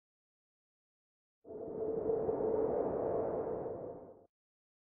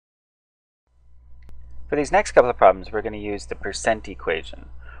For these next couple of problems, we're going to use the percent equation.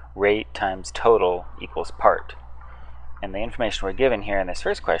 Rate times total equals part. And the information we're given here in this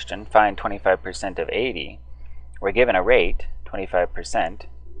first question, find 25% of 80, we're given a rate, 25%, and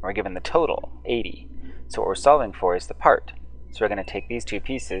we're given the total, 80. So what we're solving for is the part. So we're going to take these two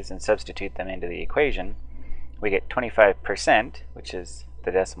pieces and substitute them into the equation. We get 25%, which is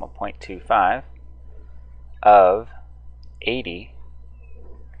the decimal 0.25, of 80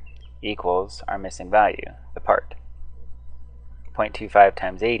 equals our missing value, the part. 0.25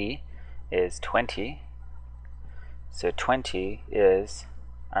 times 80 is 20, so 20 is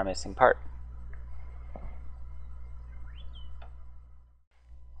our missing part.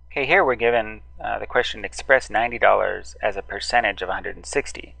 Okay, here we're given the question, express $90 as a percentage of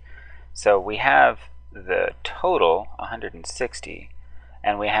 160. So we have the total, 160,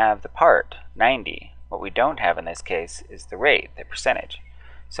 and we have the part, 90. What we don't have in this case is the rate, the percentage.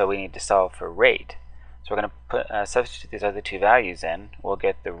 So we need to solve for rate. So we're going to put, substitute these other two values in. We'll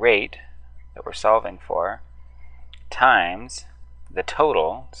get the rate that we're solving for times the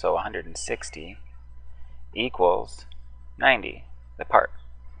total, so 160, equals 90, the part.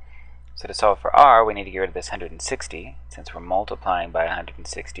 So to solve for r, we need to get rid of this 160. Since we're multiplying by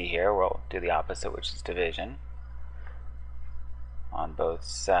 160 here, we'll do the opposite, which is division on both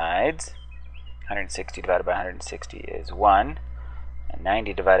sides. 160 divided by 160 is 1. And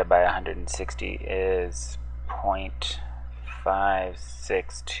 90 divided by 160 is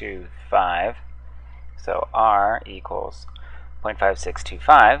 0.5625. So r equals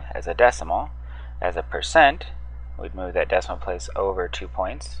 0.5625 as a decimal. As a percent, we'd move that decimal place over 2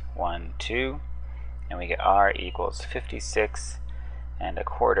 points, 1, 2, and we get r equals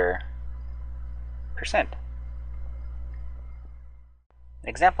 56.25%.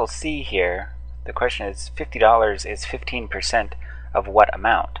 Example C here, the question is $50 is 15% of what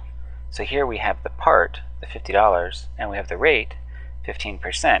amount? So here we have the part, the $50, and we have the rate,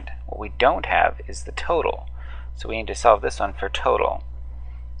 15%. What we don't have is the total. So we need to solve this one for total.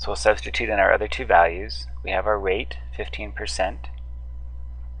 So we'll substitute in our other two values. We have our rate, 15%.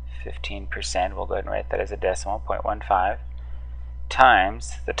 15%, we'll go ahead and write that as a decimal, 0.15,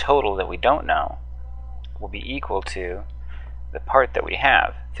 times the total that we don't know will be equal to the part that we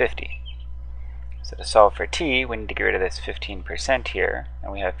have, 50. So to solve for t, we need to get rid of this 15% here,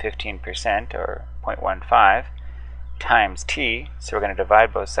 and we have 15%, or 0.15, times t, so we're going to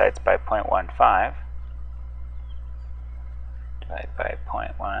divide both sides by 0.15. Divide by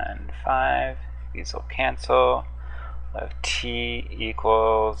 0.15, these will cancel. We'll have t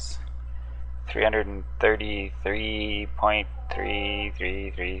equals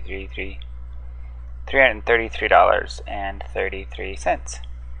 333.3333. $333.33.